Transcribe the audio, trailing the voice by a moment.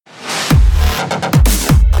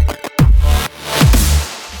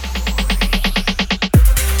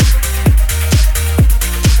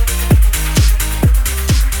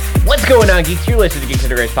going on, geeks? You're listening to Geeks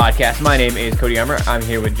Under Grace podcast. My name is Cody Armour. I'm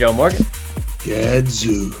here with Joe Morgan.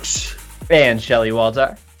 Gadzooks. And Shelly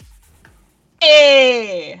Walter.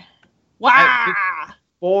 Hey! Wow!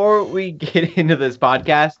 Before we get into this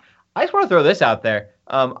podcast, I just want to throw this out there.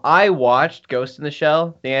 I watched Ghost in the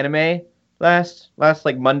Shell, the anime, last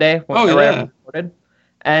like Monday. Recorded.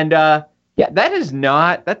 And that is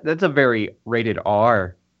not that's a very rated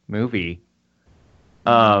R movie.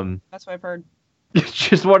 That's what I've heard.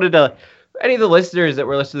 Just wanted to, any of the listeners that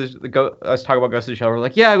were listening to us talk about Ghost in the Shell were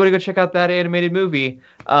like, yeah, I'm going to go check out that animated movie.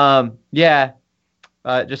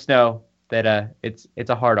 Just know that it's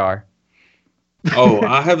a hard R. Oh,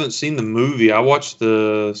 I haven't seen the movie. I watched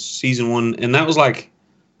the season 1, and that was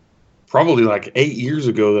probably 8 years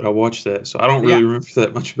ago that I watched that, so I don't really remember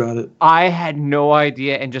that much about it. I had no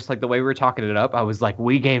idea, and just the way we were talking it up, I was like,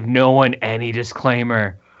 we gave no one any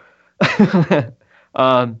disclaimer.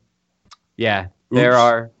 There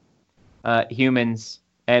are humans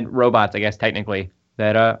and robots, I guess, technically,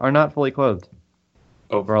 that are not fully clothed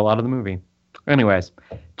over a lot of the movie. Anyways,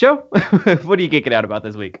 Joe, what are you geeking out about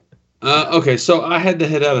this week? Okay, so I had to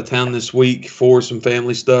head out of town this week for some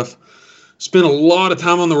family stuff. Spent a lot of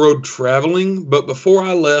time on the road traveling, but before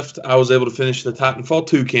I left, I was able to finish the Titanfall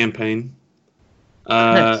 2 campaign.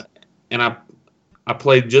 Nice. And I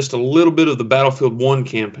played just a little bit of the Battlefield 1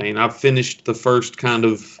 campaign. I've finished the first kind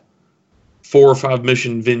of 4 or 5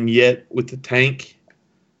 mission vignette with the tank.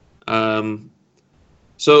 So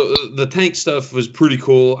the tank stuff was pretty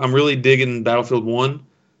cool. I'm really digging Battlefield 1.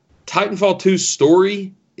 Titanfall 2's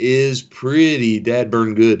story is pretty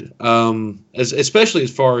dadburn good. Especially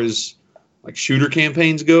as far as shooter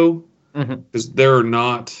campaigns go. Because they're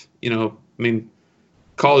not,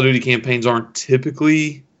 Call of Duty campaigns aren't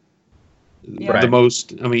typically the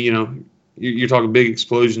most, you're talking big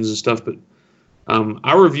explosions and stuff, but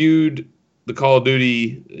I reviewed the Call of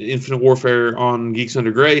Duty Infinite Warfare on Geeks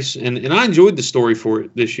Under Grace, and I enjoyed the story for it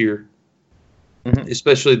this year,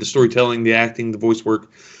 especially the storytelling, the acting, the voice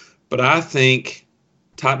work. But I think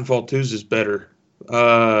Titanfall 2's is better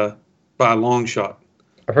by a long shot.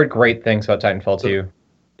 I've heard great things about Titanfall 2.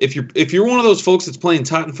 If you're one of those folks that's playing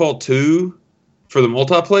Titanfall 2 for the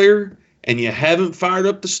multiplayer and you haven't fired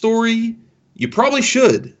up the story, you probably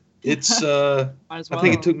should. It's I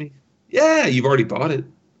think it took me. Yeah, you've already bought it.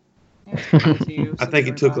 I think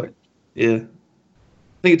it took I think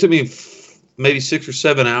it took me maybe 6 or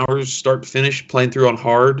 7 hours start to finish playing through on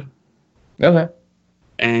hard. Okay.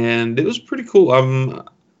 And it was pretty cool.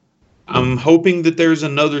 I'm hoping that there's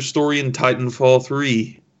another story in Titanfall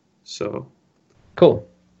 3. So cool.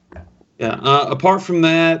 Yeah. Apart from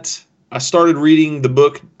that, I started reading the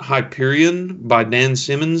book Hyperion by Dan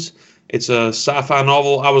Simmons. It's a sci-fi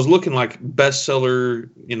novel. I was looking bestseller,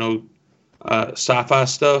 sci-fi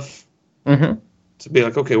stuff. To be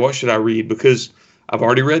okay, what should I read? Because I've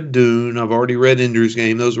already read Dune. I've already read Ender's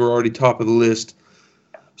Game. Those were already top of the list.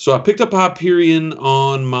 So I picked up Hyperion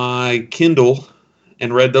on my Kindle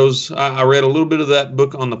and read those. I read a little bit of that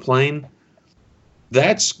book on the plane.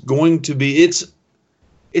 That's going to be... It's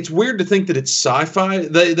weird to think that it's sci-fi.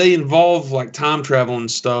 They involve time travel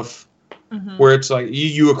and stuff, where it's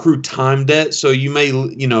you accrue time debt. So you may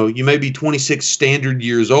be 26 standard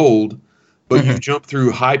years old, but you've jumped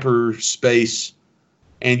through hyperspace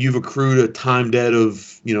and you've accrued a time debt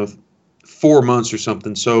of 4 months or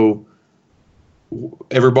something. So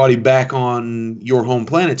everybody back on your home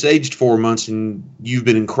planet's aged 4 months, and you've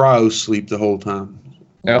been in cryo sleep the whole time.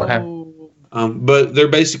 Okay. But they're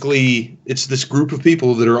basically, it's this group of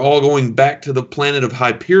people that are all going back to the planet of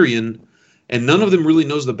Hyperion, and none of them really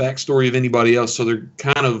knows the backstory of anybody else, so they're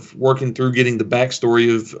kind of working through getting the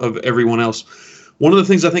backstory of everyone else. One of the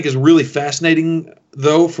things I think is really fascinating,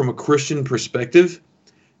 though, from a Christian perspective,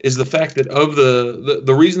 is the fact that of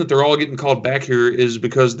the reason that they're all getting called back here is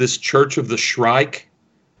because this Church of the Shrike,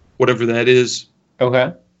 whatever that is,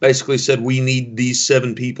 basically said we need these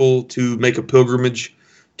 7 people to make a pilgrimage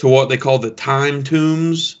to what they call the time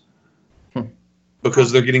tombs,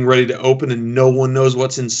 because they're getting ready to open and no one knows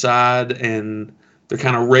what's inside, and they're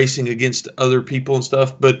kind of racing against other people and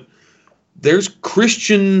stuff. But there's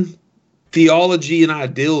Christian theology and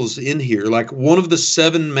ideals in here. One of the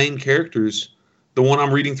 7 main characters, the one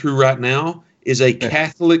I'm reading through right now, is a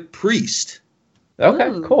Catholic priest. Okay,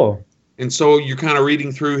 cool. And so you're kind of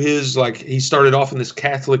reading through his, he started off in this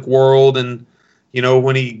Catholic world, and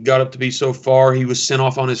when he got up to be so far, he was sent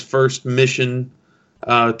off on his first mission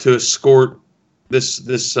to escort this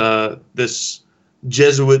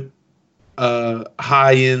Jesuit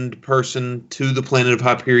high-end person to the planet of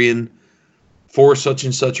Hyperion for such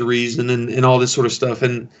and such a reason, and all this sort of stuff.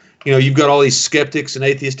 And you've got all these skeptics and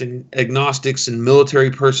atheists and agnostics and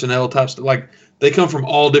military personnel types. Like, they come from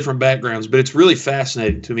all different backgrounds, but it's really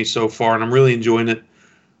fascinating to me so far, and I'm really enjoying it.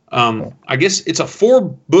 I guess it's a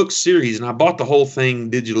 4-book series, and I bought the whole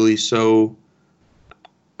thing digitally, so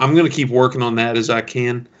I'm going to keep working on that as I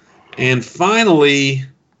can. And finally,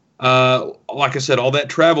 like I said, all that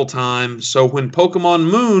travel time. So when Pokemon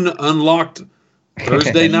Moon unlocked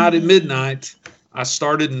Thursday night at midnight, I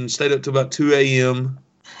started and stayed up to about 2 a.m.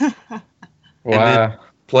 Wow.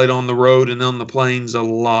 Played on the road and on the plains a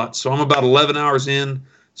lot. So I'm about 11 hours in,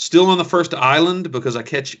 still on the first island because I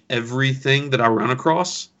catch everything that I run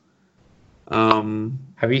across.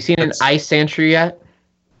 Have you seen an ice sentry yet?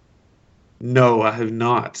 No, I have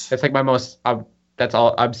not. That's like my most. That's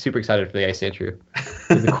all. I'm super excited for the ice sentry.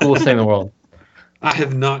 It's the coolest thing in the world. I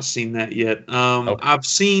have not seen that yet. I've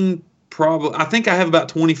seen I think I have about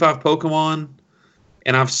 25 Pokemon,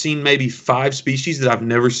 and I've seen maybe 5 species that I've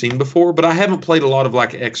never seen before, but I haven't played a lot of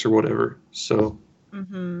like X or whatever. So,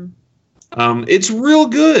 it's real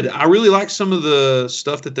good. I really like some of the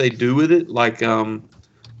stuff that they do with it. Like,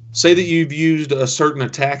 say that you've used a certain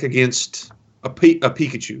attack against a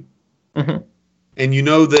Pikachu, and you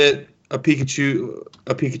know that a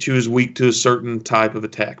Pikachu is weak to a certain type of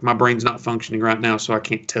attack. My brain's not functioning right now, so I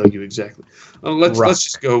can't tell you exactly. Let's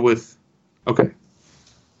just go with okay.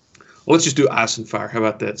 Well, let's just do Ice and Fire. How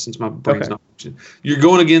about that? Since my brain's not functioning, you're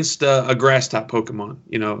going against a grass type Pokemon.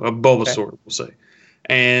 A Bulbasaur, we'll say,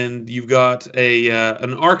 and you've got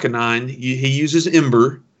an Arcanine. He uses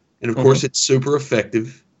Ember, and of course, it's super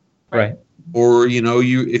effective. Right. Or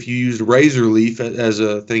if you used Razor Leaf as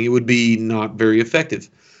a thing, it would be not very effective.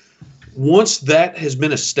 Once that has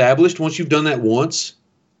been established, once you've done that once,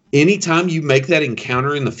 anytime you make that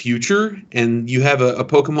encounter in the future and you have a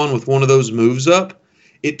Pokemon with one of those moves up,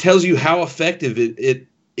 it tells you how effective it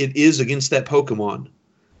is against that Pokemon.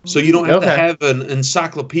 So you don't have to have an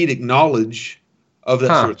encyclopedic knowledge of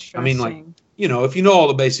that sort of thing. I mean, like, if you know all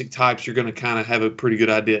the basic types, you're going to kind of have a pretty good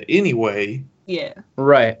idea anyway. Yeah.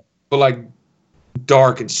 Right. But like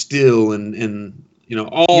Dark and Steel and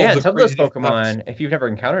all the some of those Pokemon, types. if you've never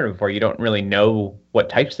encountered them before, you don't really know what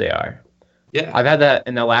types they are. Yeah. I've had that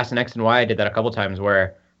in the last X and Y. I did that a couple times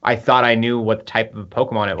where I thought I knew what type of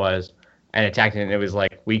Pokemon it was and attacked it, and it was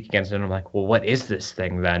like weak against it. And I'm like, well, what is this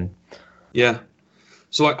thing then? Yeah.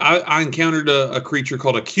 So like I encountered a creature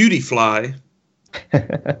called a cutie fly.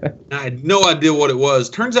 I had no idea what it was.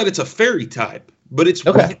 Turns out it's a fairy type, but it's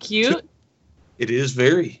cute. It is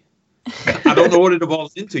very. I don't know what it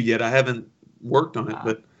evolves into yet. I haven't worked on it,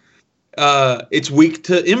 but it's weak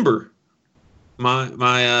to Ember. My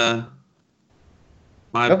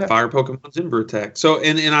fire Pokemon's Ember attack. So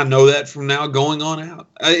and I know that from now going on out.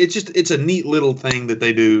 It's a neat little thing that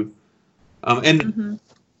they do.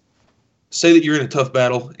 Say that you're in a tough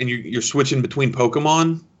battle and you're switching between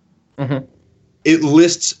Pokemon. It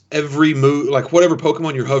lists every move, like whatever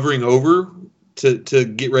Pokemon you're hovering over to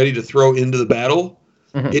get ready to throw into the battle.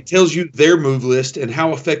 It tells you their move list and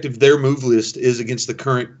how effective their move list is against the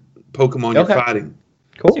current Pokemon you're fighting.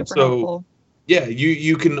 Cool. Super helpful. Yeah,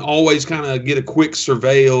 you can always kind of get a quick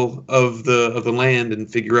surveil of the land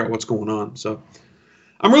and figure out what's going on. So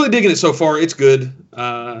I'm really digging it so far. It's good.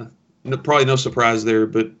 Probably no surprise there,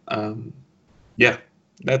 but yeah,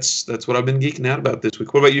 that's what I've been geeking out about this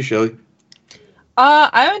week. What about you, Shelly?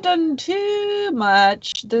 I haven't done too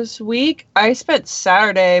much this week. I spent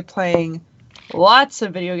Saturday playing lots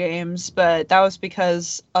of video games, but that was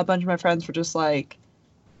because a bunch of my friends were just like,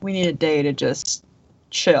 we need a day to just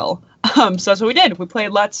chill. So that's what we did. We played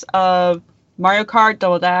lots of Mario Kart,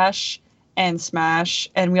 Double Dash, and Smash,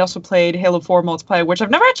 and we also played Halo 4 multiplayer, which I've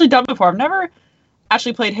never actually done before. I've never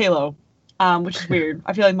actually played Halo, which is weird.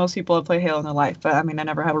 I feel like most people have played Halo in their life, but I mean, I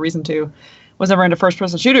never had a reason to. Was never into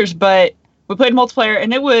first-person shooters, but we played multiplayer,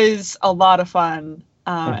 and it was a lot of fun.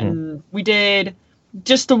 And we did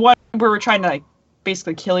just the one where we're trying to like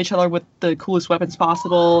basically kill each other with the coolest weapons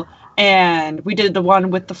possible. And we did the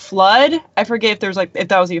one with the flood. I forget if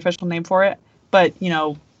that was the official name for it, but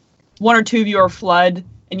one or two of you are flood,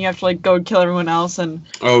 and you have to like go and kill everyone else. And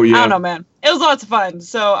I don't know, man, it was lots of fun.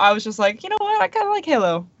 So I was just like, you know what, I kind of like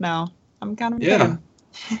Halo now. I'm kind of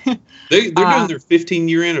They're doing their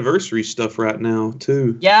 15-year anniversary stuff right now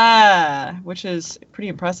too. Yeah, which is pretty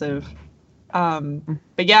impressive.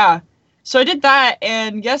 But yeah, so I did that,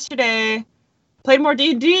 and yesterday played more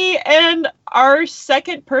D&D, and our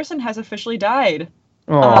second person has officially died.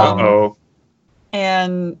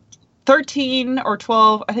 And 13 or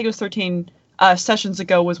 12, I think it was 13 sessions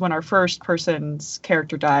ago was when our first person's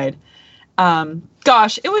character died.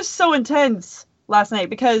 Gosh, it was so intense last night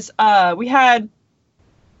because we had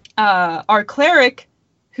our cleric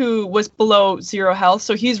who was below 0 health,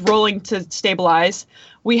 so he's rolling to stabilize.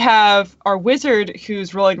 We have our wizard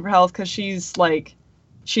who's rolling for health because she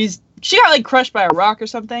got like crushed by a rock or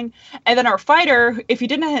something. And then our fighter, if he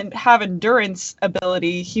didn't have endurance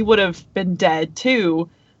ability, he would have been dead too.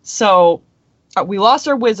 So we lost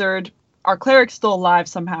our wizard. Our cleric's still alive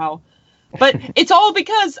somehow. But it's all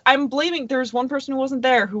because I'm blaming, there's one person who wasn't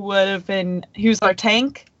there who would have been, he was our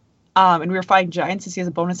tank. And we were fighting giants since he has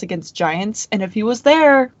a bonus against giants. And if he was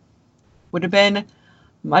there, would have been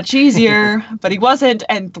much easier. But he wasn't,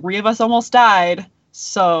 and 3 of us almost died.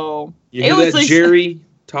 So you hear that, like, Jerry,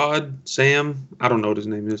 Todd, Sam? I don't know what his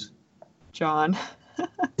name is. John.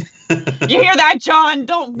 You hear that, John?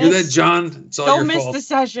 Don't miss. Hear that, John? It's all don't your miss fault. the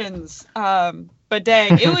sessions. But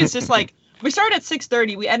dang, it was just like we started at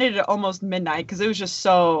 6:30. We ended at almost midnight because it was just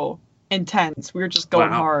so intense. We were just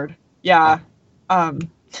going hard. Yeah.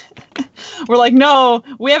 We're like, no,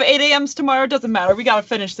 we have 8 a.m.s tomorrow. Doesn't matter. We gotta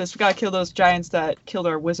finish this. We gotta kill those giants that killed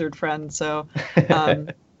our wizard friend. So,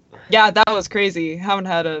 yeah, that was crazy. Haven't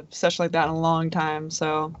had a session like that in a long time.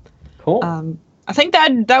 So, cool. I think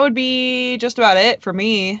that would be just about it for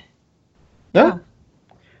me. Yeah.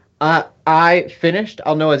 I finished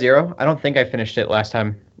I'll Know a Zero. I don't think I finished it last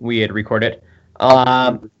time we had recorded.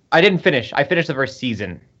 I didn't finish. I finished the first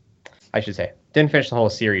season, I should say. Didn't finish the whole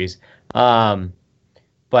series.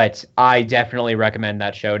 But I definitely recommend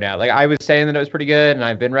that show now. Like, I was saying that it was pretty good, and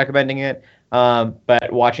I've been recommending it. But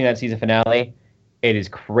watching that season finale, it is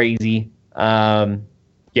crazy.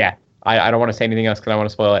 Yeah, I don't want to say anything else because I want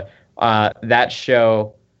to spoil it. That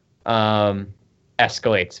show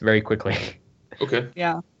escalates very quickly. Okay.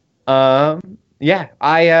 Yeah. Yeah.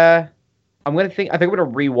 I think I'm gonna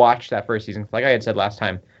rewatch that first season. Like I had said last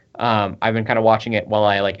time, I've been kind of watching it while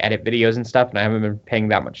I like edit videos and stuff, and I haven't been paying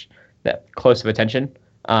that close of attention.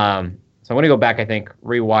 So I'm gonna go back. I think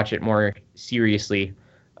rewatch it more seriously,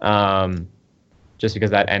 just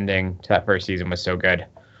because that ending to that first season was so good.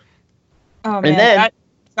 Oh man. And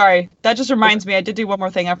then, that just reminds me. I did do one more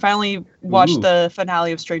thing. I finally watched the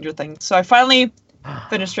finale of Stranger Things. So I finally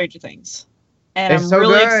finished Stranger Things. And It's I'm so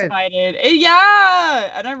really good. excited.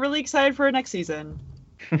 Yeah! And I'm really excited for next season.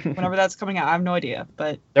 Whenever that's coming out. I have no idea.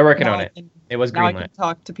 But they're working now on I it. can- It was Now I greenlit. can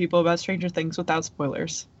talk to people about Stranger Things without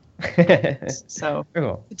spoilers. So,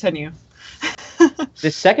 Cool. continue.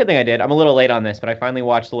 The second thing I did, I'm a little late on this, but I finally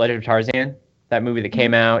watched The Legend of Tarzan, that movie that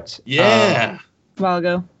came out. Yeah. A while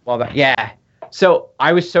ago. Yeah. So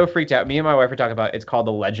I was so freaked out. Me and my wife were talking about it's called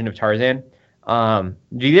The Legend of Tarzan. Do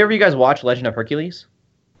either of you guys watch Legend of Hercules?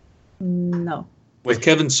 No. With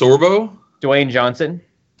Kevin Sorbo? Dwayne Johnson?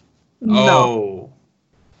 No. Oh.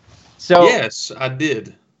 So Yes, I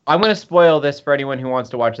did. I'm going to spoil this for anyone who wants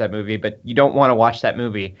to watch that movie, but you don't want to watch that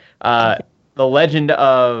movie. The Legend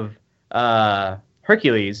of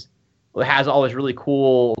Hercules has all this really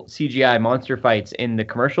cool CGI monster fights in the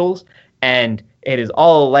commercials, and it is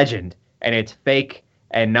all a legend, and it's fake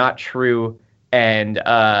and not true. And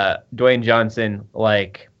Dwayne Johnson,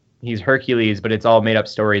 like, he's Hercules, but it's all made up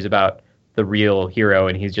stories about the real hero,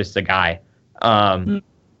 and he's just a guy.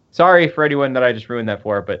 Sorry for anyone that I just ruined that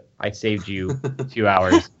for, but I saved you 2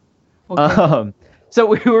 hours. Okay. So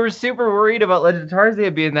we were super worried about Legend of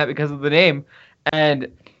Tarzan being that because of the name,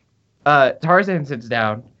 and Tarzan sits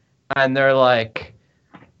down, and they're like,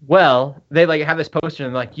 well, they like have this poster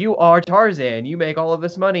and they're like, you are Tarzan, you make all of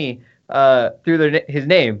this money through his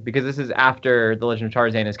name, because this is after the Legend of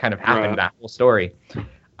Tarzan has kind of happened, that whole story. Okay.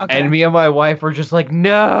 And me and my wife were just like,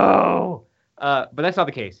 no, but that's not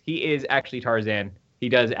the case. He is actually Tarzan. He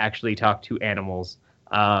does actually talk to animals,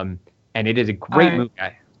 and it is a great movie.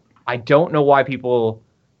 I don't know why people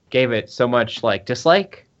gave it so much like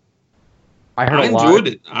dislike. I enjoyed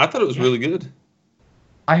it. I thought it was really good.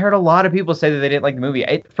 I heard a lot of people say that they didn't like the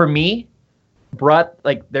movie. For me,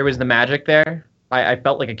 there was the magic there. I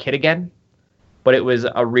felt like a kid again, but it was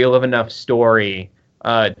a real enough story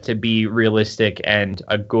to be realistic and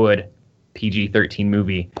a good PG-13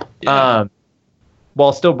 movie. Yeah.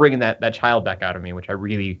 While still bringing that child back out of me, which I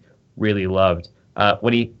really, really loved.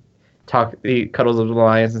 When he cuddles with the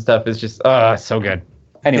lions and stuff, is just so good.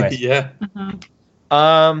 Anyways, Yeah.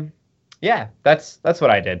 yeah, that's what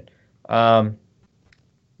I did. Yeah,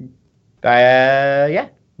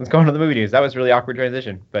 let's go on to the movie news. That was a really awkward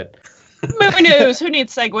transition, but Movie news. Who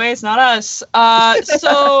needs segues? Not us.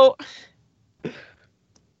 So,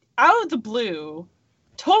 out of the blue,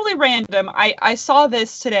 totally random, I saw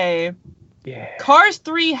this today. yeah, Cars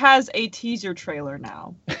 3 has a teaser trailer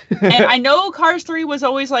now. And I know Cars 3 was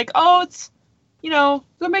always like, oh, it's, they'll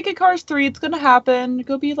make it Cars 3. It's going to happen.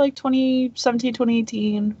 It'll be like 2017,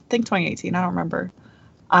 2018. I think 2018. I don't remember.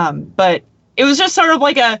 But It was just sort of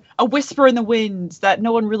like a whisper in the wind that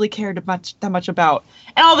no one really cared that much about.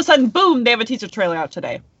 And all of a sudden, boom, they have a teaser trailer out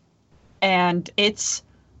today. And it's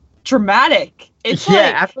dramatic. It's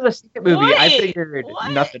after the second movie, I figured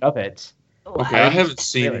nothing of it. Okay, I haven't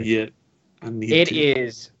seen it yet. I need it to.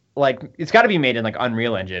 Is like it's got to be made in like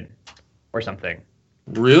Unreal Engine or something.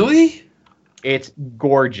 Really? It's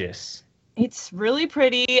gorgeous. It's really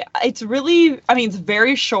pretty. It's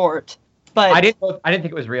very short, but I didn't think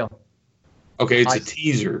it was real. Okay, it's a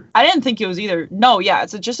teaser. I didn't think it was either. No, yeah,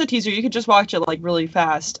 it's just a teaser. You could just watch it like really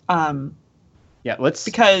fast.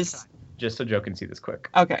 Because just so Joe can see this quick.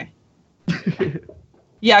 Okay.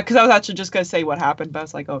 Yeah, because I was actually just gonna say what happened, but I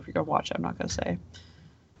was like, oh, if you're gonna watch it, I'm not gonna say.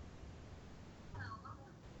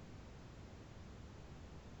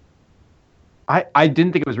 I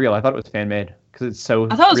didn't think it was real. I thought it was fan made because it's so.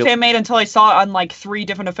 I thought it was fan made until I saw it on like 3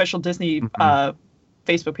 different official Disney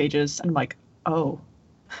Facebook pages, and I'm like, oh.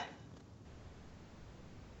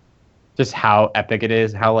 Just how epic it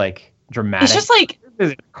is, how like dramatic. It's just like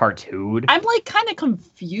it's a cartoon. I'm like kind of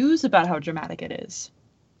confused about how dramatic it is.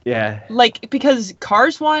 Yeah. Like because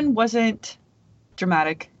Cars 1 wasn't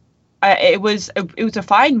dramatic. It was a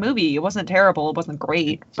fine movie. It wasn't terrible. It wasn't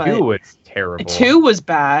great. 2 was terrible. 2 was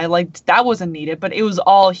bad. Like that wasn't needed. But it was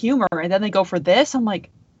all humor. And then they go for this. I'm like,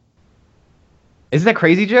 isn't that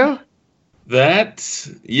crazy, Joe?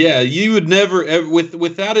 You would never ever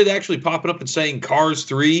without it actually popping up and saying Cars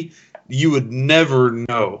 3, you would never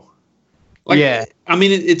know. Like, yeah. I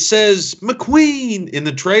mean, it says McQueen in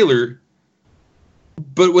the trailer,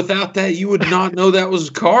 but without that, you would not know that was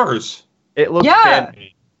Cars. It looks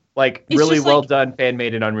fan-made. Like, it's really well done,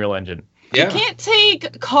 fan-made in Unreal Engine. Yeah. You can't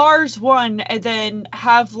take Cars 1 and then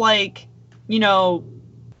have, like, so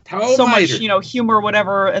much, humor,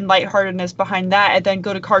 whatever, and lightheartedness behind that, and then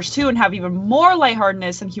go to Cars 2 and have even more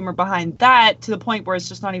lightheartedness and humor behind that to the point where it's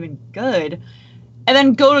just not even good. And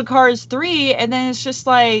then go to Cars 3, and then it's just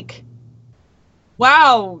like,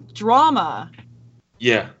 wow, drama.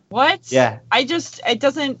 Yeah. What? Yeah. I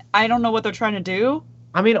don't know what they're trying to do.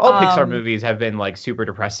 I mean, all Pixar movies have been like super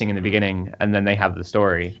depressing in the beginning, and then they have the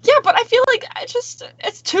story. Yeah, but I feel like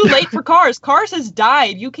it's too late for Cars. Cars has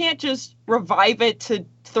died. You can't just revive it to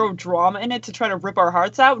throw drama in it to try to rip our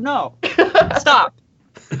hearts out. No. Stop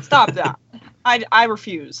that. I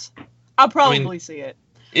refuse. I'll probably see it.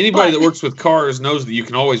 Anybody that works with cars knows that you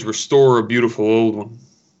can always restore a beautiful old one.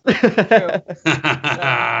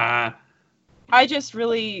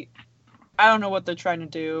 I don't know what they're trying to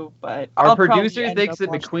do, but our producer thinks that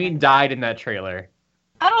McQueen died in that trailer.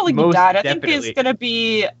 I don't think he died. I think it's gonna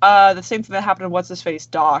be the same thing that happened to what's his face,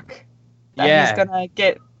 Doc. That he's gonna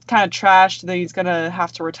get kind of trashed. That he's gonna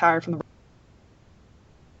have to retire from the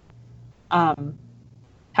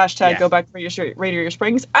Go back to Radio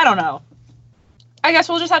Springs. I don't know. I guess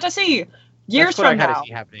we'll just have to see. Years from now. That's what I kind of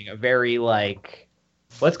see happening. A very like,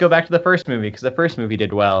 let's go back to the first movie because the first movie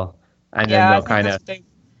did well, and then they'll kind of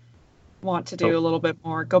want to do a little bit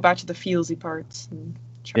more. Go back to the feelsy parts and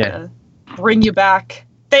try to bring you back.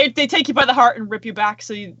 They take you by the heart and rip you back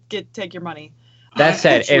so you take your money. That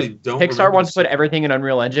said, if Pixar wants to put everything in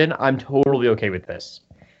Unreal Engine, I'm totally okay with this.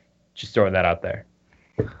 Just throwing that out there.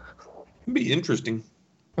 It'd be interesting.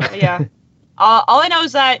 Yeah. All I know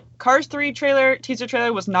is that Cars 3 teaser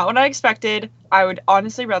trailer was not what I expected. I would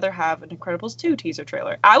honestly rather have an Incredibles 2 teaser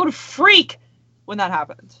trailer. I would freak when that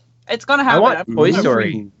happens. It's gonna happen.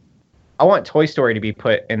 I want Toy Story to be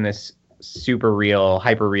put in this super real,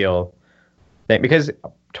 hyper real thing because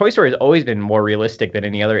Toy Story has always been more realistic than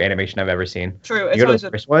any other animation I've ever seen. True. You go to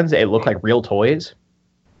the first ones, it looked like real toys.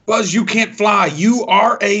 Buzz, you can't fly. You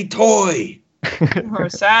are a toy. You're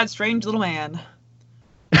a sad, strange little man.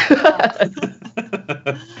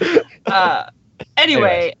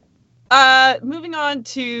 Anyway, moving on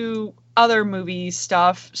to other movie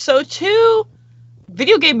stuff. So 2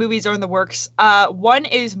 video game movies are in the works. One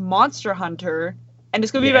is Monster Hunter, and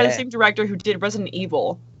it's going to be by the same director who did Resident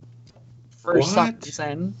Evil for some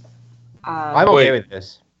reason. I'm okay with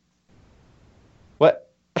this. What?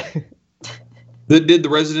 That did the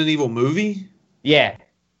Resident Evil movie? Yeah.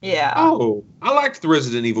 Yeah. Oh, I liked the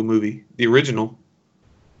Resident Evil movie, the original.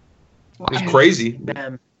 It was crazy.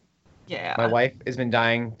 Yeah. My wife has been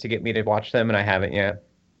dying to get me to watch them, and I haven't yet.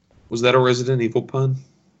 Was that a Resident Evil pun?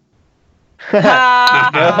 No,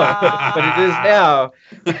 but it is now.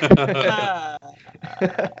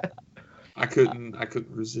 I couldn't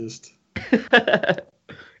resist.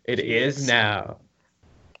 It is now.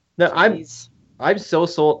 No, I'm so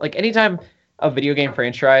sold. Like anytime a video game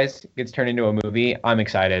franchise gets turned into a movie, I'm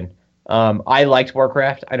excited. I liked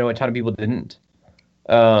Warcraft. I know a ton of people didn't.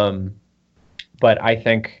 But I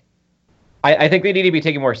think I think they need to be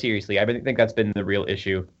taken more seriously. I think that's been the real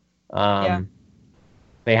issue.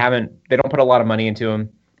 They don't put a lot of money into them.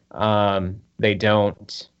 They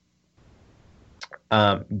don't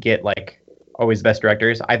get like always the best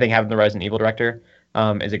directors. I think having the Resident Evil director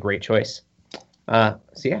is a great choice. So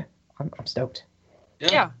yeah, I'm stoked.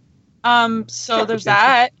 Yeah. So there's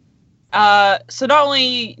that. So not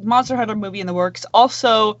only Monster Hunter movie in the works,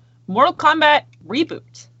 also Mortal Kombat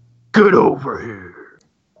reboot. Get over here.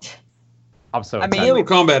 I'm so excited. Mortal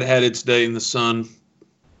Kombat had its day in the sun.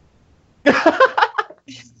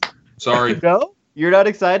 Sorry. No? You're not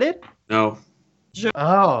excited? No.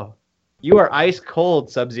 Oh. You are ice cold,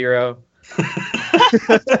 Sub-Zero.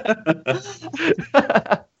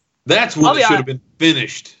 That's when it should have been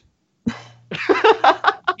finished.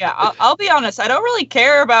 Yeah, I'll be honest. I don't really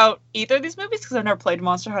care about either of these movies because I've never played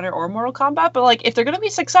Monster Hunter or Mortal Kombat. But like, if they're gonna be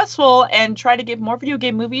successful and try to get more video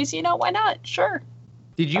game movies, why not? Sure.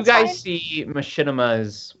 Did you guys see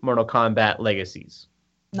Machinima's Mortal Kombat Legacies?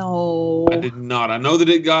 No. I did not. I know that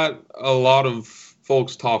it got a lot of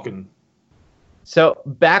folks talking. So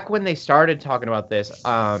back when they started talking about this,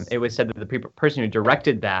 it was said that the person who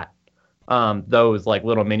directed that, those like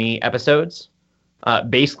little mini episodes.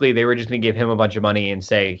 Basically, they were just going to give him a bunch of money and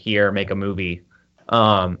say, here, make a movie.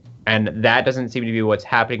 And that doesn't seem to be what's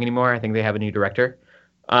happening anymore. I think they have a new director.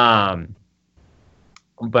 But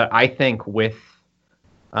I think with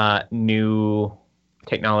new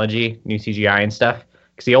technology, new CGI and stuff,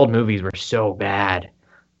 because the old movies were so bad.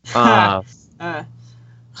 So bad.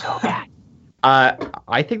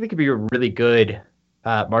 I think they could be a really good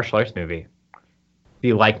martial arts movie. If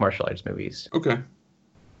you like martial arts movies. Okay.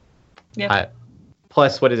 Yeah.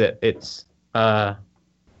 Plus, what is it? It's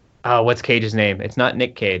what's Cage's name? It's not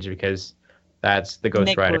Nick Cage because that's the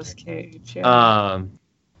Ghost Rider. Nicolas Cage. Yeah.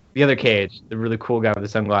 The other Cage, the really cool guy with the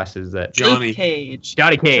sunglasses. Johnny Cage.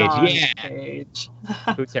 Johnny Cage. Johnny Yeah. Cage.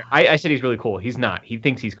 I said he's really cool. He's not. He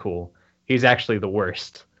thinks he's cool. He's actually the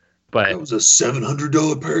worst. But that was a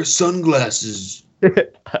 $700 pair of sunglasses.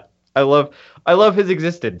 I love his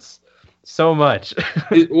existence so much.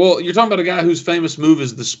 Well, you're talking about a guy whose famous move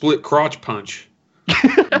is the split crotch punch.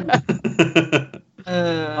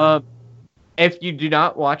 If you do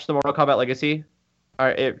not watch the Mortal Kombat Legacy,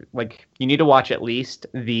 you need to watch at least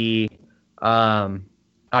the I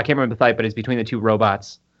can't remember the fight, but it's between the two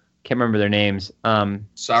robots. Can't remember their names.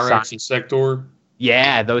 Cyrax and Sector.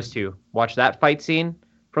 Yeah, those two. Watch that fight scene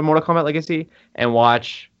from Mortal Kombat Legacy and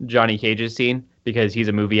watch Johnny Cage's scene because he's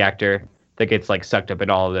a movie actor that gets like sucked up in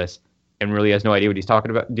all of this and really has no idea what he's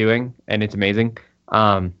talking about doing, and it's amazing.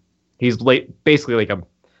 He's basically like a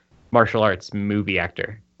martial arts movie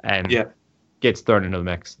actor and gets thrown into the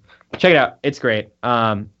mix. Check it out. It's great.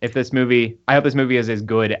 I hope this movie is as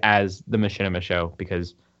good as the Machinima show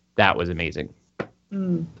because that was amazing.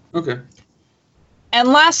 Okay. And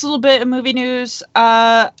last little bit of movie news.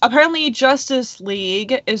 Apparently Justice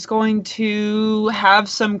League is going to have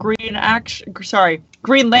some Green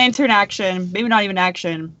Lantern action. Maybe not even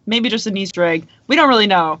action. Maybe just an Easter egg. We don't really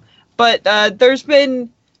know. But there's been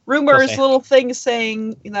rumors, little things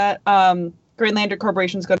saying that Green Lantern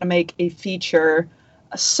Corporation is going to make a feature.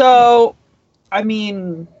 So, I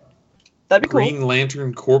mean, that'd be cool. Green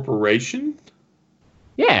Lantern Corporation?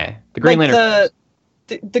 Yeah, the Green Lantern.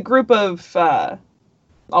 The group of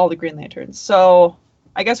all the Green Lanterns. So,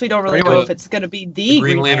 I guess we don't really know if it's going to be the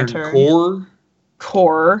Green Lantern Corps.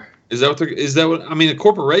 Corps. Is that what I mean? A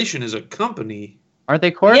corporation is a company. Aren't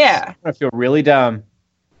they corps? Yeah. I feel really dumb.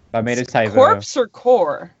 I made a typo. Corpse or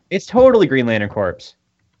Corps? It's totally Green Lantern Corps.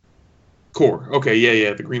 Corps. Okay,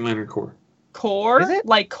 yeah, the Green Lantern Corps. Corps? Is it?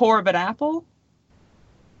 Like core of an apple?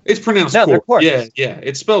 It's pronounced Corps. Yeah.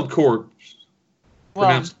 It's spelled Corps.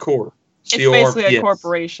 Pronounced Corps. It's basically a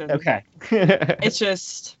corporation. Okay. It's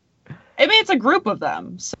just, it's a group of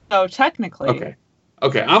them. So technically.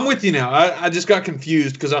 Okay, I'm with you now. I just got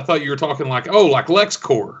confused because I thought you were talking like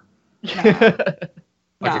LexCorp. No.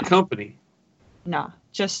 A company. No,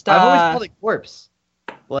 just I've always called it corpse,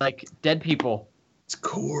 like dead people. It's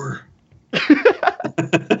core.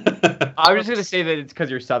 I'm just gonna say that it's because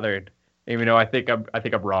you're Southern, even though I think I'm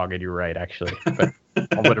wrong and you're right actually. But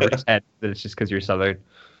I'm gonna pretend that it's just because you're Southern.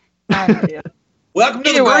 Welcome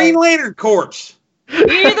to the Green Lantern Corps.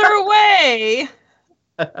 Either way,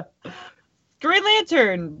 Green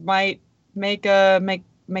Lantern might make a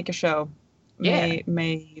show. Yeah.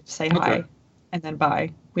 May say hi and then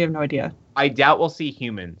bye. We have no idea. I doubt we'll see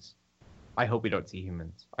humans. I hope we don't see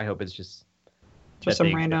humans. I hope it's just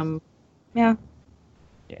some random. Yeah.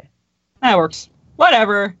 Yeah. That works.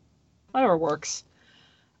 Whatever works.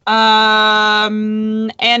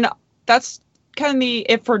 And that's kind of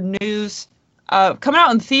it for news. Coming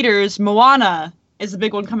out in theaters, Moana is the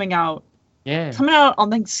big one coming out. Yeah. It's coming out on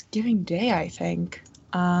Thanksgiving Day, I think.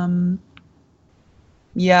 Yeah,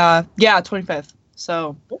 25th.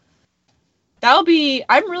 So that'll be.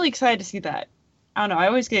 I'm really excited to see that. I don't know. I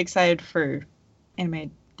always get excited for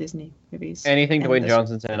animated Disney movies. Anything Dwayne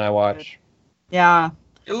Johnson's in, I watch. Yeah.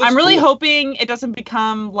 I'm really cool. hoping it doesn't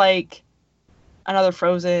become like another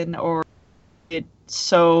Frozen or it's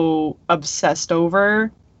so obsessed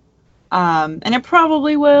over. And it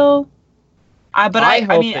probably will. But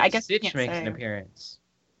I mean, I guess Stitch makes an appearance.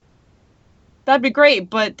 That'd be great,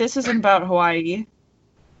 but this isn't about Hawaii.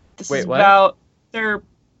 This is what? about their.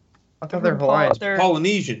 I thought they're Hawaiian. They're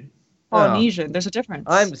Polynesian. Polynesian. There's a difference.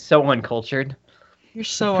 I'm so uncultured. You're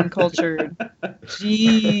so uncultured.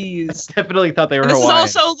 Jeez. Definitely thought they were And this Hawaiian.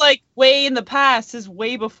 is also like way in the past. This is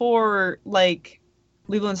way before like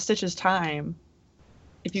Lilo and Stitch's time.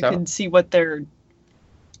 If you can see what they're.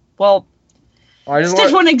 Well,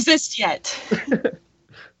 Stitch won't exist yet.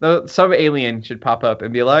 Some alien should pop up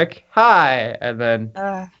and be like, "Hi," and then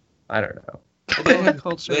I don't know.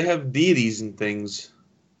 Well, they have deities and things.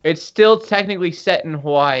 It's still technically set in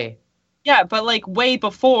Hawaii. Yeah, but like way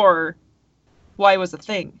before Hawaii was a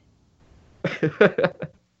thing.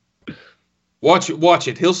 Watch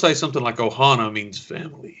it. He'll say something like Ohana means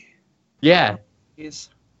family. Yeah. Jeez.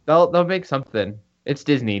 They'll make something. It's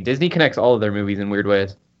Disney. Disney connects all of their movies in weird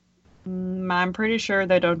ways. I'm pretty sure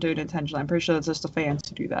they don't do it intentionally. I'm pretty sure it's just the fans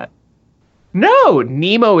who do that. No,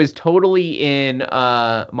 Nemo is totally in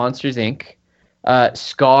Monsters, Inc.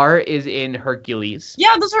 Scar is in Hercules.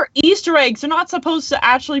 Yeah, those are Easter eggs. They're not supposed to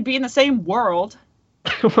actually be in the same world.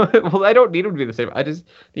 Well, I don't need them to be the same. I just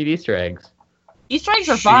need Easter eggs. Easter eggs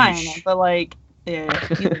are fine, but like, yeah,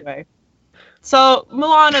 either way. So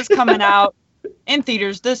Moana's coming out in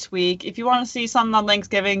theaters this week. If you want to see something on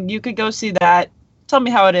Thanksgiving, you could go see that. Tell me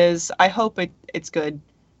how it is. I hope it's good.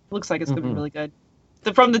 It looks like it's gonna be really good.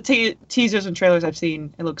 From the teasers and trailers I've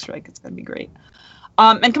seen, it looks like it's gonna be great.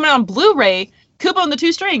 And coming out on Blu-ray, Kubo and the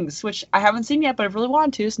Two Strings, which I haven't seen yet, but I really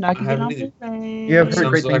want to, so now I can get it on Blu-ray. Yeah, I've heard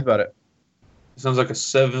great things about it. Sounds like a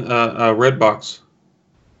Redbox.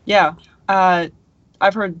 Yeah,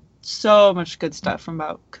 I've heard so much good stuff from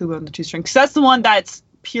about Kubo and the Two Strings. That's the one that's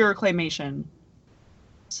pure claymation.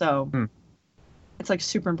 So it's like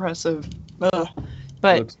super impressive. Ugh.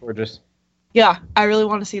 But it looks gorgeous. Yeah, I really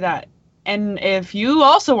want to see that. And if you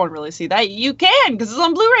also want to really see that, you can, because it's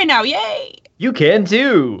on Blu-ray now. Yay! You can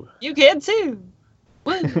too. You can too.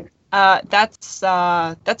 Woo. That's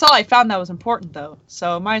all I found that was important, though.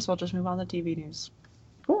 So might as well just move on to TV news.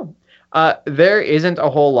 Cool. There isn't a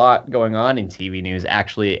whole lot going on in TV news,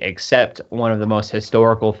 actually, except one of the most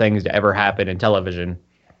historical things to ever happen in television.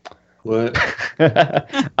 What?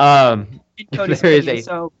 In Cody's opinion,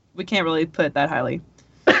 so we can't really put it that highly.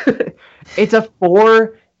 It's a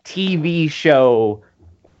 4 TV show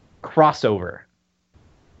crossover.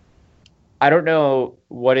 I don't know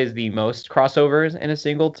what is the most crossovers in a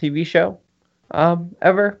single TV show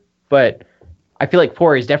ever, but I feel like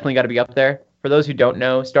 4 has definitely got to be up there. For those who don't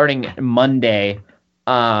know, starting Monday,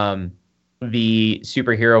 the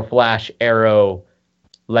superhero Flash Arrow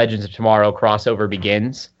Legends of Tomorrow crossover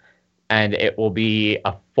begins, and it will be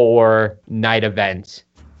a 4-night event.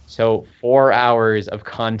 So 4 hours of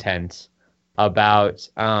content about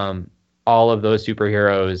all of those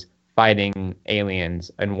superheroes fighting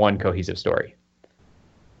aliens in one cohesive story.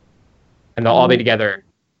 And they'll all be together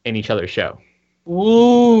in each other's show.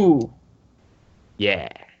 Ooh. Yeah.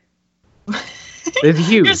 It's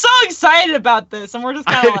huge. You're so excited about this, and we're just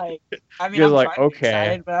kind of like, I mean, I'm like,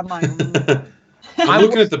 okay. excited, but I'm like, I'm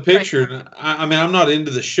looking at the picture, and I mean, I'm not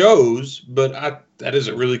into the shows, but that is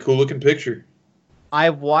a really cool looking picture.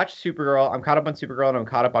 I've watched Supergirl. I'm caught up on Supergirl, and I'm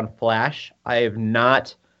caught up on Flash. I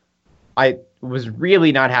was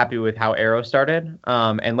really not happy with how Arrow started,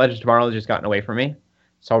 and Legends of Tomorrow has just gotten away from me.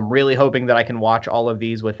 So I'm really hoping that I can watch all of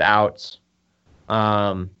these without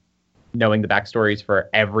knowing the backstories for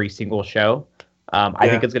every single show. I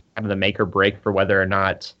think it's going to be kind of the make or break for whether or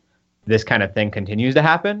not this kind of thing continues to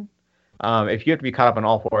happen. If you have to be caught up on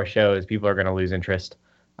all 4 shows, people are going to lose interest.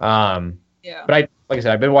 But like I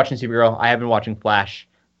said, I've been watching Supergirl. I have been watching Flash.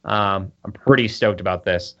 I'm pretty stoked about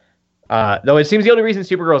this. Though it seems the only reason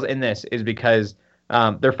Supergirl's in this is because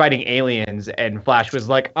they're fighting aliens, and Flash was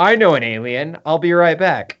like, I know an alien. I'll be right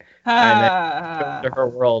back. And then goes to her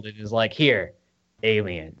world and is like, here,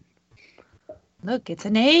 alien. Look, it's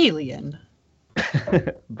an alien.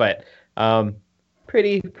 But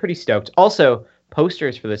pretty stoked. Also,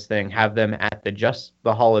 posters for this thing have them at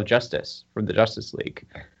the Hall of Justice from the Justice League.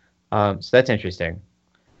 So that's interesting.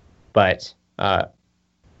 But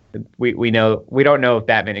we don't know if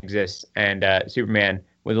Batman exists, and Superman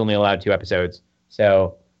was only allowed 2 episodes,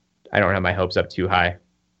 so I don't have my hopes up too high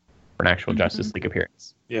for an actual Justice League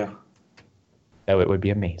appearance. Yeah. So it would be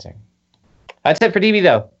amazing. That's it for TV,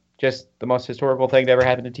 though. Just the most historical thing to ever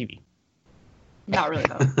happen to TV. Not really,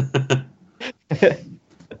 though.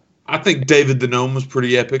 I think David the Gnome was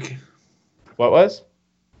pretty epic. What was?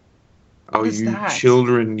 Oh, What is you that?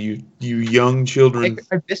 children, you young children.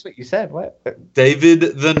 I missed what you said. What? David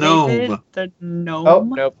the Gnome. David the Gnome? Oh,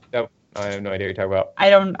 nope. I have no idea what you're talking about. I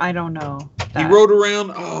don't know. He that. rode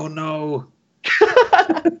around. Oh, no.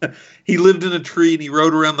 He lived in a tree and he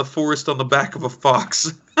rode around the forest on the back of a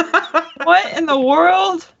fox. What in the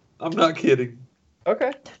world? I'm not kidding.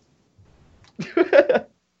 Okay.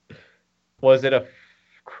 Was it a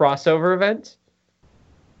crossover event?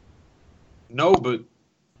 No, but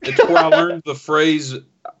it's where I learned the phrase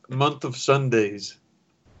 "month of Sundays."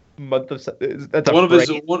 That's a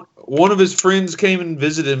one of his friends came and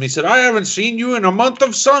visited him. He said, "I haven't seen you in a month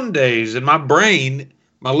of Sundays." And my brain,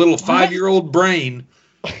 my little 5-year-old brain,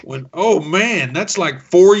 went, "Oh man, that's like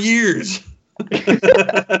 4 years."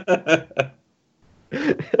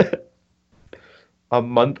 A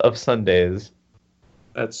month of Sundays.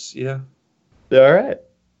 That's yeah. All right.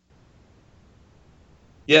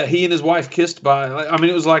 Yeah, he and his wife kissed by. I mean,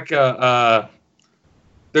 it was like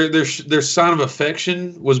their sign of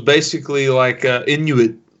affection was basically like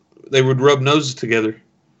Inuit. They would rub noses together.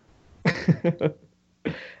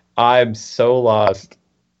 I'm so lost.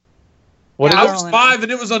 I was 5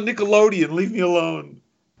 and it was on Nickelodeon. Leave me alone.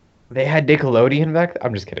 They had Nickelodeon back then?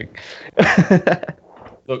 I'm just kidding.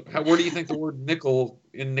 Look, where do you think the word nickel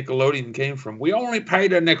in Nickelodeon came from? We only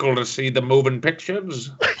paid a nickel to see the moving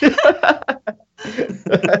pictures.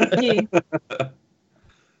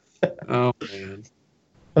 Oh, man.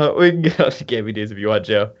 We can get on to gaming news if you want,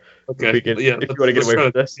 Joe. Okay. If you want to get away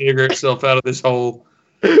from this. Figure itself out of this hole.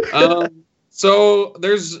 So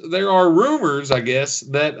there are rumors, I guess,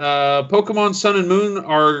 that Pokemon Sun and Moon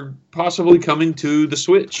are possibly coming to the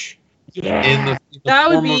Switch. Yeah. In the That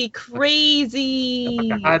would form be of crazy.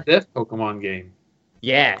 like a high-def Pokemon game.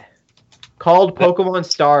 Yeah. Called Pokemon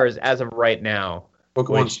Stars as of right now.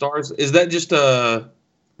 Pokemon Stars? Is that just a...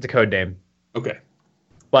 It's a code name. Okay.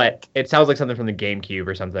 But it sounds like something from the GameCube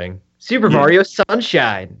or something. Super Mario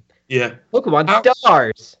Sunshine. Yeah. Pokemon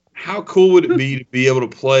Stars. How cool would it be to be able to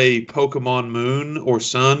play Pokemon Moon or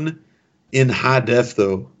Sun in high def,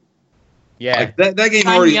 though? Yeah. Like that game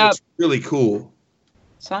Sign already me up. looks really cool.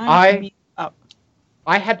 Sign me up.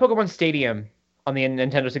 I had Pokemon Stadium on the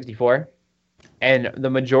Nintendo 64, and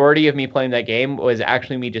the majority of me playing that game was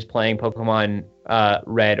actually me just playing Pokemon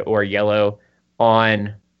Red or Yellow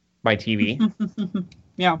on my TV.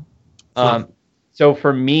 Yeah. So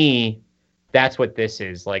for me, that's what this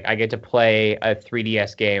is. Like, I get to play a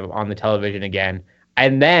 3DS game on the television again,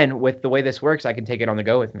 and then with the way this works, I can take it on the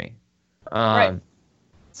go with me. Right.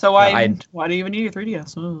 So why do you even need a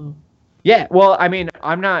 3DS? Oh. Yeah, well, I mean,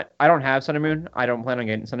 I don't have Sun and Moon. I don't plan on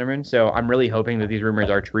getting Sun and Moon, so I'm really hoping that these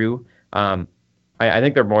rumors are true. I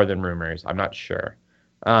think they're more than rumors. I'm not sure.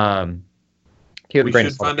 We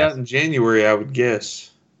should find out in January, I would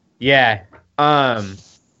guess. Yeah.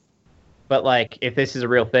 But, like, if this is a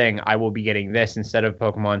real thing, I will be getting this instead of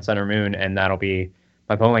Pokemon Sun or Moon, and that'll be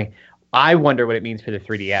my Pokemon. I wonder what it means for the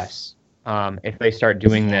 3DS. If they start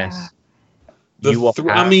doing this,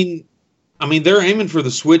 I mean, they're aiming for the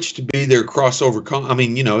Switch to be their crossover.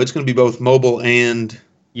 It's going to be both mobile and...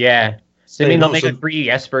 Yeah. So, they'll make a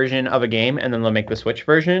 3DS version of a game, and then they'll make the Switch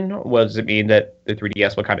version? Does it mean that the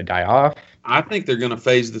 3DS will kind of die off? I think they're going to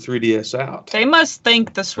phase the 3DS out. They must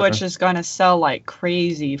think the Switch is going to sell like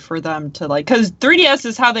crazy for them to like... Because 3DS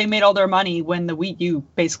is how they made all their money when the Wii U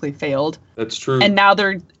basically failed. That's true. And now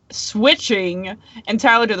they're switching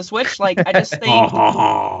entirely to the Switch. Like, I just think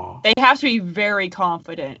they have to be very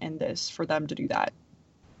confident in this for them to do that.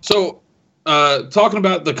 So, talking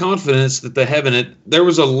about the confidence that they have in it, there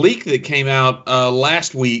was a leak that came out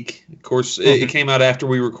last week. Of course, it came out after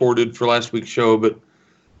we recorded for last week's show, but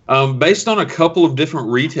based on a couple of different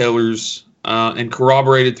retailers and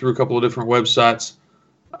corroborated through a couple of different websites,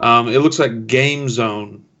 it looks like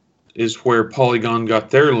GameZone is where Polygon got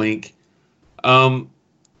their link.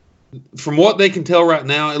 From what they can tell right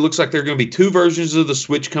now, it looks like there are going to be 2 versions of the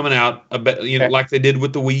Switch coming out, like they did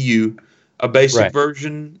with the Wii U, a basic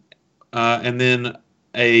version and then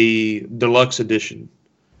a deluxe edition.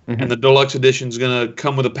 Mm-hmm. And the deluxe edition is going to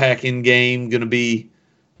come with a pack in game, going to be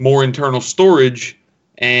more internal storage.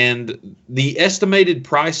 And the estimated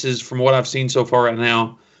prices from what I've seen so far right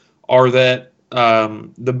now are that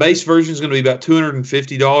the base version is going to be about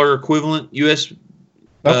 $250 equivalent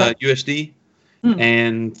USD.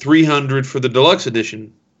 and $300 for the deluxe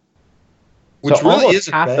edition, which so really almost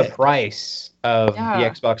isn't half bad. the price of the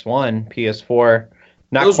Xbox One, PS4.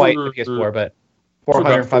 Not Those quite were the PS4, but for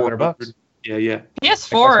 400, about 500 bucks. Yeah.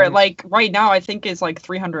 PS4, like right now, I think is like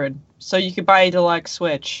 300. So you could buy a deluxe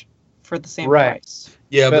Switch for the same price.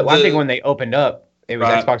 Yeah, but one thing when they opened up, it was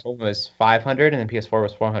Right. Xbox One was 500, and then PS4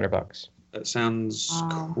 was 400 bucks. that sounds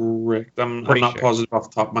Wow. correct. I'm Pretty not sure. positive off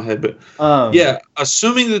the top of my head, but Yeah,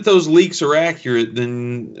 assuming that those leaks are accurate,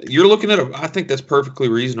 then you're looking at I think that's perfectly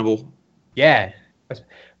reasonable. yeah.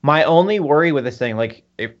 My only worry with this thing, like,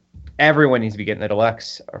 if everyone needs to be getting the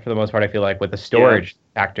deluxe, for the most part, I feel like, with the storage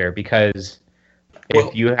factor, because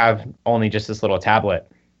if you have only just this little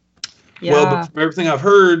tablet. Yeah. Well, but from everything I've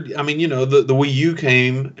heard, I mean, the Wii U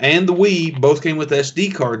came and the Wii both came with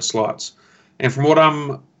SD card slots. And from what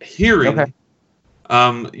I'm hearing,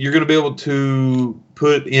 you're going to be able to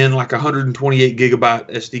put in like 128 gigabyte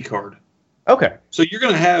SD card. Okay. So you're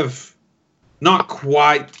going to have not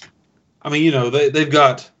quite, I mean, they've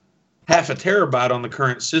got half a terabyte on the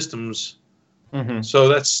current systems. Mm-hmm. So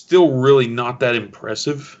that's still really not that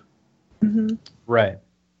impressive. Mm-hmm. Right.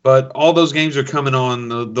 But all those games are coming on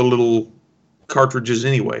the little cartridges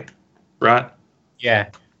anyway, right? Yeah.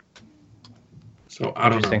 So I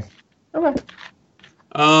don't know. Okay.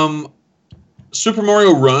 Super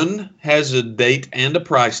Mario Run has a date and a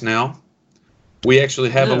price now. We actually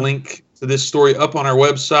have a link to this story up on our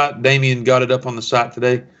website. Damien got it up on the site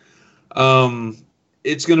today.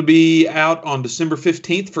 It's going to be out on December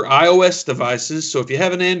 15th for iOS devices. So if you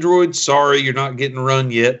have an Android, sorry, you're not getting Run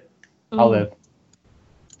yet. I'll live.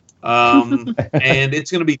 And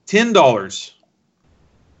it's going to be $10.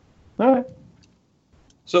 All right.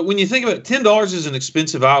 So when you think about it, $10 is an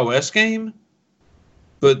expensive iOS game,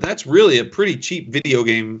 but that's really a pretty cheap video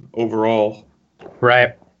game overall.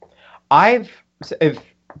 Right. If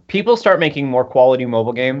people start making more quality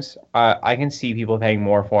mobile games, I can see people paying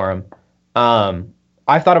more for them.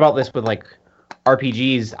 I've thought about this with like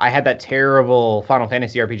RPGs. I had that terrible Final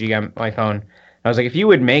Fantasy RPG on my phone. I was like, if you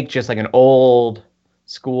would make just like an old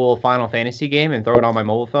school Final Fantasy game and throw it on my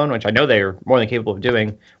mobile phone, which I know they're more than capable of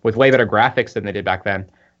doing with way better graphics than they did back then,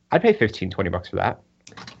 I'd pay $15-$20 for that.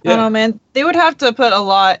 Yeah. I don't know, man. They would have to put a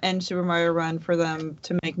lot in Super Mario Run for them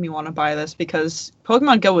to make me want to buy this, because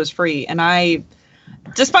Pokemon Go is free, and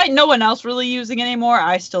despite no one else really using it anymore,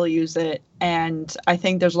 I still use it, and I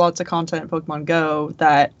think there's lots of content in Pokemon Go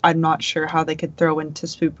that I'm not sure how they could throw into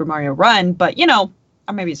Super Mario Run, but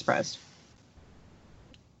I may be surprised.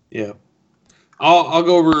 Yeah. I'll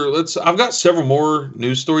go over. I've got several more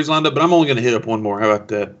news stories lined up, but I'm only going to hit up one more. How about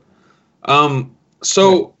that?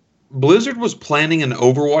 So Blizzard was planning an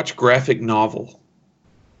Overwatch graphic novel.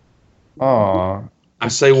 Aw. I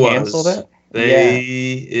say canceled was. It?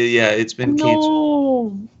 It's been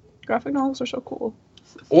canceled. No. Graphic novels are so cool.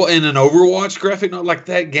 Well, and an Overwatch graphic novel, like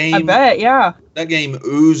that game. I bet, yeah. That game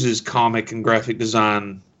oozes comic and graphic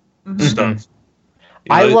design stuff.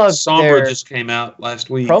 I love Sombra just came out last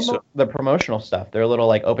week. The promotional stuff. Their little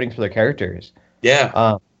like openings for their characters.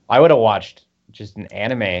 Yeah. I would have watched just an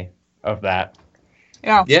anime of that.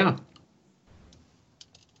 Yeah. Yeah.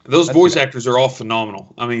 Those voice actors are all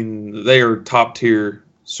phenomenal. I mean, they are top tier,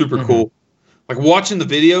 super cool. Like watching the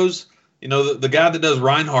videos, the guy that does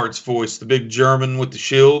Reinhardt's voice, the big German with the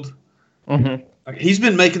shield. Mm-hmm. Like, he's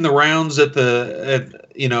been making the rounds at the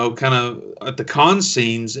con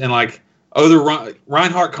scenes, and like other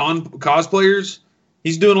Reinhardt cosplayers,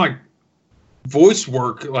 he's doing like voice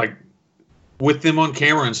work like with them on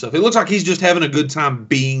camera and stuff. It looks like he's just having a good time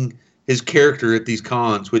being his character at these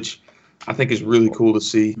cons, which I think is really cool to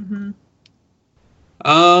see. Mm-hmm.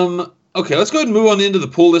 Okay, let's go ahead and move on into the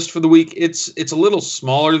pull list for the week. It's a little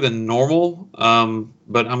smaller than normal,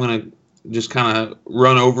 but I'm going to just kind of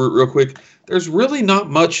run over it real quick. There's really not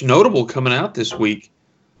much notable coming out this week.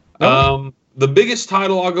 No. The biggest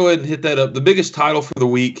title, I'll go ahead and hit that up. The biggest title for the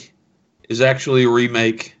week is actually a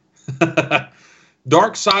remake.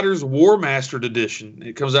 Darksiders War Mastered Edition.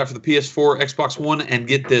 It comes out for the PS4, Xbox One, and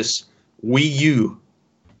get this, Wii U.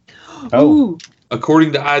 Oh.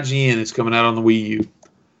 According to IGN, it's coming out on the Wii U.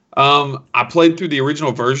 I played through the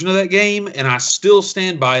original version of that game, and I still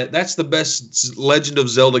stand by it. That's the best Legend of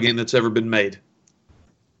Zelda game that's ever been made.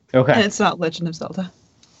 Okay. And it's not Legend of Zelda.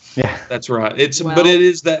 Yeah. That's right. But it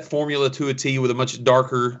is that formula to a T with a much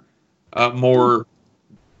darker, more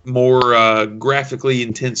graphically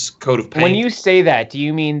intense coat of paint. When you say that, do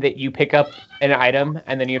you mean that you pick up an item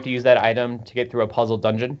and then you have to use that item to get through a puzzle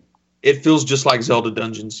dungeon? It feels just like Zelda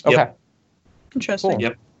dungeons. Okay. Yep. Interesting. Cool.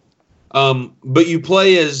 Yep. But you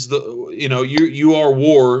play as you are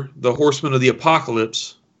War, the Horseman of the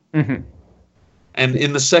Apocalypse, Mm-hmm. and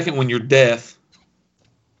in the second one you're Death,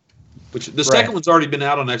 which the second one's already been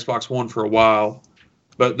out on Xbox One for a while,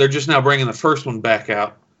 but they're just now bringing the first one back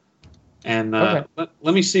out. And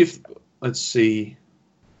let me see if let's see.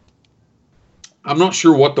 I'm not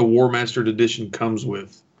sure what the War Mastered Edition comes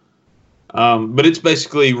with, but it's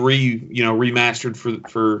basically remastered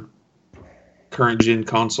for current gen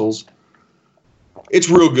consoles. It's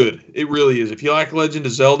real good. It really is. If you like Legend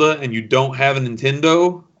of Zelda and you don't have a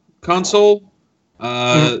Nintendo console,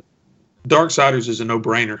 Darksiders is a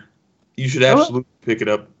no-brainer. You should absolutely pick it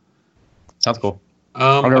up. Sounds cool.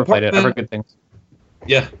 I've never played it. I've heard good things.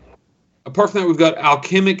 Yeah. Apart from that, we've got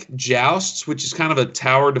Alchemic Jousts, which is kind of a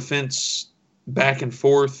tower defense back and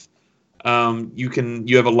forth.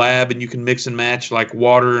 You have a lab and you can mix and match like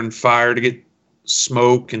water and fire to get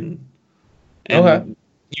smoke and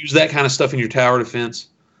use that kind of stuff in your tower defense.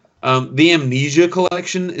 The Amnesia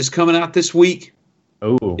Collection is coming out this week.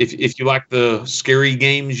 Oh, if you like the scary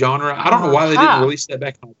game genre, I don't know why they didn't release that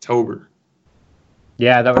back in October.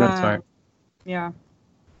 Yeah, that would have been smart. Yeah.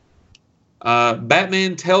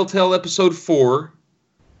 Batman Telltale Episode 4,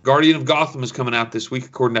 Guardian of Gotham is coming out this week,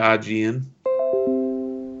 according to IGN.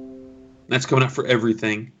 That's coming out for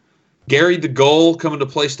everything. Gary the Gull coming to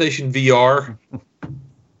PlayStation VR.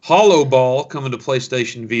 Hollow Ball coming to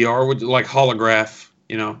PlayStation VR, with like holograph,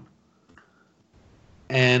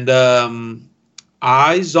 And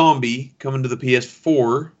iZombie coming to the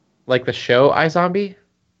PS4. Like the show iZombie?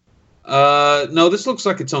 No, this looks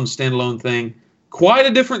like its own standalone thing. Quite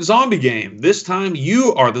a different zombie game. This time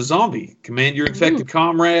you are the zombie. Command your infected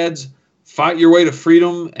comrades, fight your way to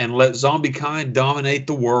freedom, and let zombie kind dominate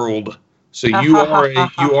the world. So you are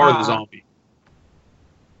the zombie.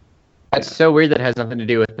 That's so weird that it has nothing to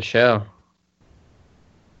do with the show.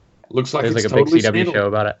 Looks like there's it's like a totally big CW show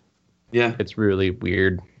about it. Yeah. It's really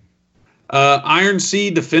weird. Iron Sea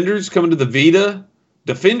Defenders coming to the Vita.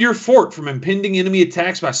 Defend your fort from impending enemy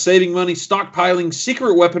attacks by saving money, stockpiling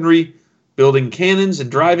secret weaponry, building cannons, and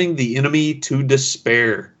driving the enemy to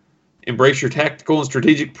despair. Embrace your tactical and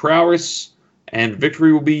strategic prowess, and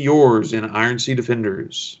victory will be yours in Iron Sea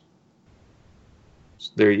Defenders.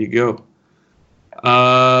 So there you go.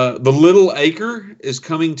 The Little Acre is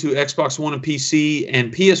coming to Xbox One and PC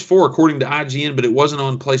and PS4, according to IGN, but it wasn't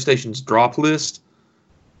on PlayStation's drop list.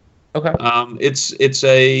 Okay. It's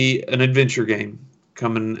an adventure game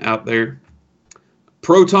coming out there.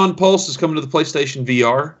 Proton Pulse is coming to the PlayStation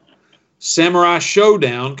VR. Samurai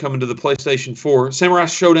Showdown coming to the PlayStation 4. Samurai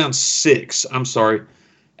Showdown 6, I'm sorry.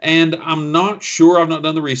 And I'm not sure, I've not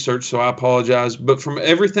done the research, so I apologize. But from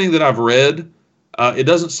everything that I've read, it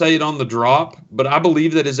doesn't say it on the drop, but I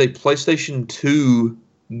believe that is a PlayStation 2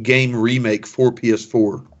 game remake for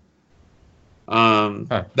PS4.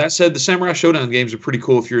 That said, the Samurai Showdown games are pretty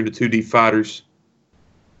cool if you're into 2D fighters.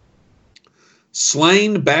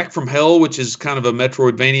 Slain Back from Hell, which is kind of a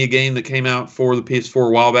Metroidvania game that came out for the PS4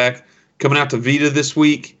 a while back, coming out to Vita this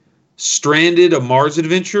week. Stranded, a Mars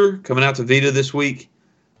Adventure, coming out to Vita this week.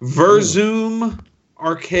 Verzoom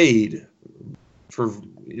Arcade,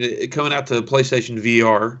 coming out to PlayStation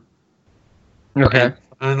VR. Okay.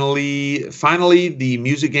 And finally, the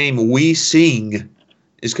music game We Sing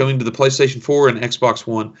is coming to the PlayStation 4 and Xbox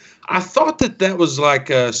One. I thought that was like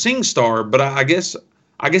SingStar, but I guess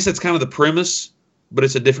that's kind of the premise, but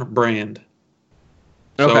it's a different brand.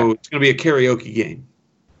 Okay. So it's going to be a karaoke game.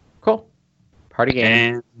 Cool. Party game.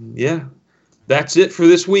 And yeah, that's it for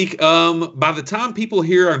this week. By the time people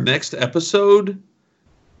hear our next episode,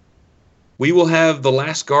 we will have The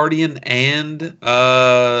Last Guardian and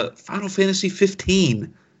Final Fantasy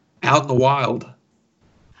 15 out in the wild.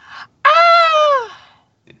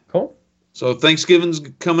 Cool. So Thanksgiving's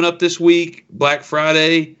coming up this week. Black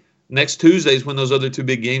Friday. Next Tuesday is when those other two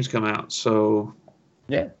big games come out. So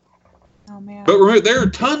yeah. Oh man. But remember, there are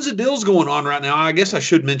tons of deals going on right now. I guess I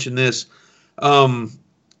should mention this.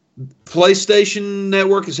 PlayStation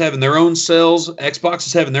Network is having their own sales. Xbox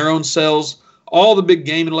is having their own sales. All the big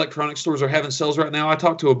game and electronic stores are having sales right now. I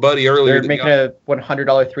talked to a buddy earlier. They're making a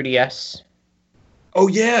 $100 3DS. Oh,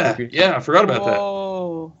 yeah. Yeah, I forgot about that.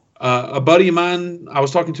 A buddy of mine I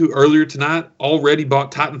was talking to earlier tonight already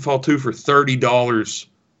bought Titanfall 2 for $30.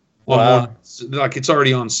 Wow. Like it's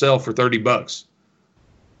already on sale for $30.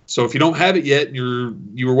 So if you don't have it yet, you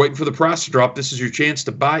were waiting for the price to drop, this is your chance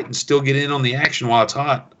to buy it and still get in on the action while it's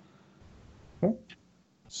hot.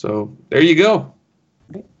 So there you go.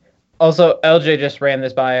 Also, LJ just ran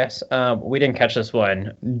this by us. We didn't catch this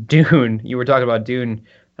one. Dune. You were talking about Dune,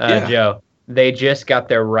 Joe. They just got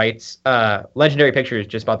their rights. Legendary Pictures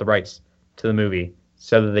just bought the rights to the movie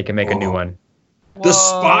so that they can make a new one. The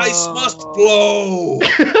spice must flow.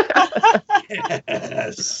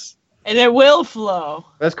 Yes. And it will flow.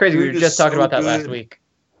 That's crazy. We were just talking about that last week.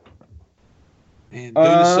 Man,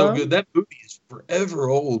 Dune is so good. That movie is forever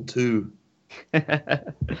old too.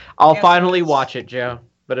 I'll finally watch it, Joe.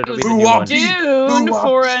 But it'll be the new one. Dune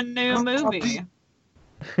for a new movie.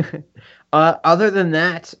 Other than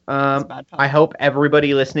that, I hope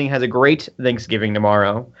everybody listening has a great Thanksgiving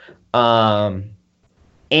tomorrow. And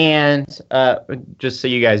just so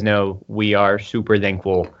you guys know, we are super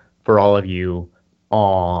thankful for all of you.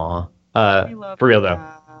 For real though,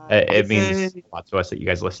 it means a lot to us that you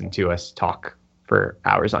guys listen to us talk for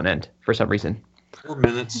hours on end for some reason. 4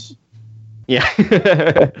 minutes. Yeah.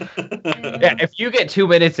 Yeah. If you get 2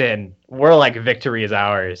 minutes in, we're like, victory is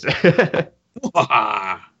ours.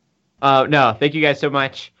 No, thank you guys so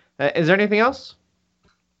much. Is there anything else?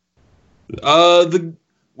 We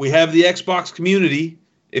have the Xbox community.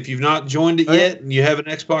 If you've not joined it yet and you have an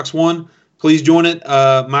Xbox One, please join it.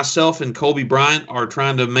 Myself and Colby Bryant are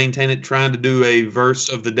trying to maintain it, trying to do a verse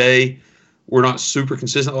of the day. We're not super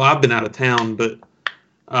consistent. Well, I've been out of town, but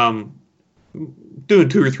doing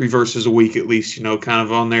 2 or 3 verses a week at least, kind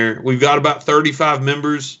of on there. We've got about 35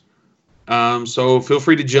 members. So feel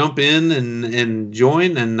free to jump in and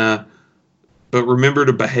join. But remember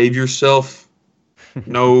to behave yourself.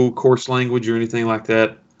 No coarse language or anything like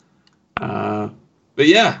that. But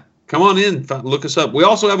yeah, come on in. Look us up. We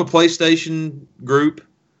also have a PlayStation group.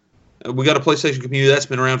 We got a PlayStation community that's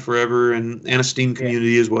been around forever, and a Steam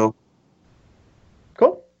community as well.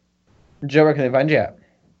 Cool. Joe, where can they find you at?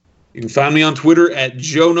 You can find me on Twitter at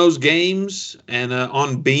Joe Knows Games, and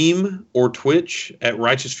on Beam or Twitch at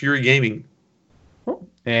Righteous Fury Gaming. Cool.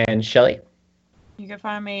 And Shelly? You can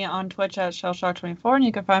find me on Twitch at Shellshock24, and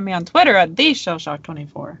you can find me on Twitter at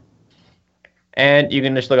TheShellshock24. And you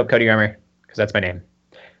can just look up Cody Armour, because that's my name.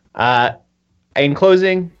 In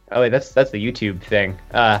closing, that's the YouTube thing.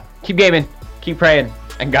 Keep gaming, keep praying,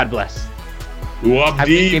 and God bless.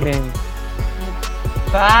 Happy gaming.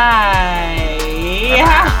 Bye.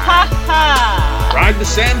 Ride the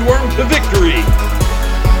sandworm to victory.